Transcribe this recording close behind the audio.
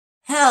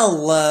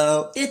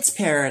Hello, it's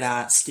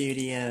Peridot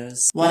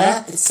Studios. What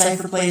up? It's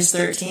Cipher Plays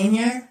 13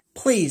 here.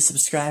 Please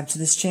subscribe to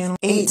this channel.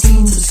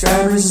 18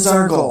 subscribers is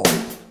our goal.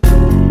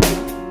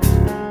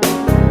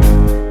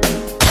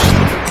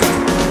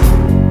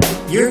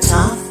 You're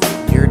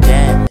tough, you're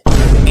dead,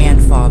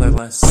 and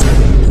fatherless.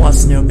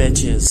 Plus no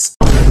bitches.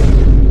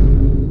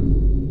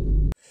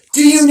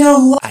 Do you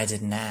know who I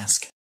didn't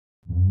ask.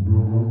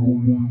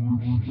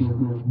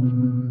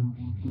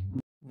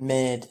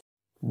 Mid.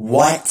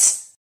 What?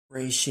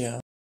 Ratio.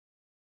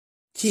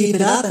 Keep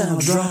it up and I'll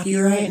drop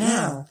you right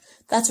now.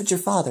 That's what your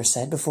father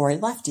said before he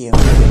left you.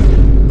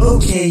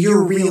 Okay,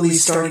 you're really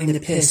starting to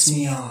piss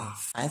me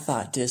off. I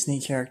thought Disney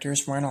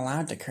characters weren't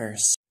allowed to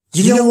curse.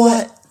 You know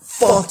what?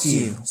 Fuck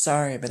you.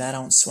 Sorry, but I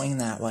don't swing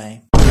that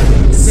way.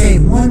 Say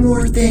one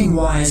more thing,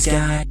 wise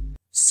guy.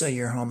 So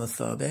you're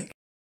homophobic?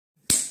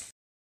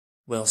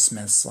 Will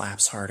Smith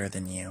slaps harder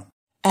than you.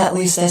 At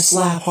least I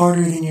slap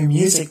harder than your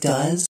music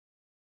does.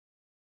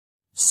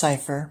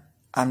 Cipher,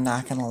 I'm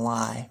not gonna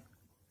lie.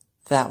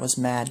 That was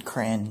mad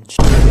cringe.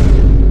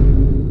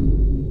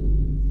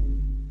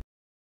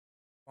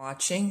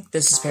 Watching,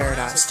 this is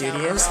Peridot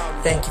Studios.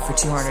 Thank you for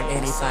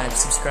 285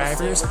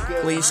 subscribers.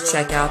 Please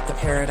check out the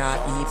Peridot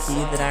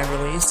EP that I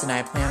released, and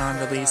I plan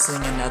on releasing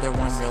another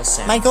one real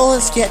soon. My goal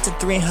is to get to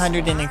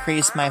 300 and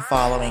increase my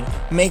following,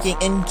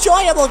 making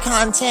enjoyable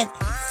content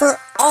for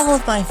all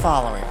of my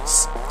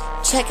followers.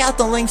 Check out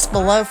the links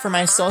below for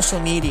my social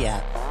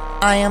media.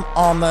 I am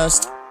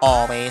almost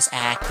always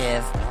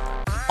active.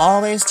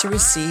 Always to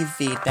receive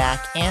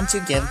feedback and to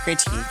give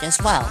critique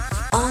as well.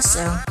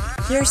 Also,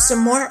 here's some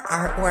more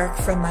artwork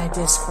from my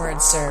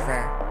Discord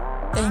server.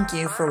 Thank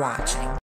you for watching.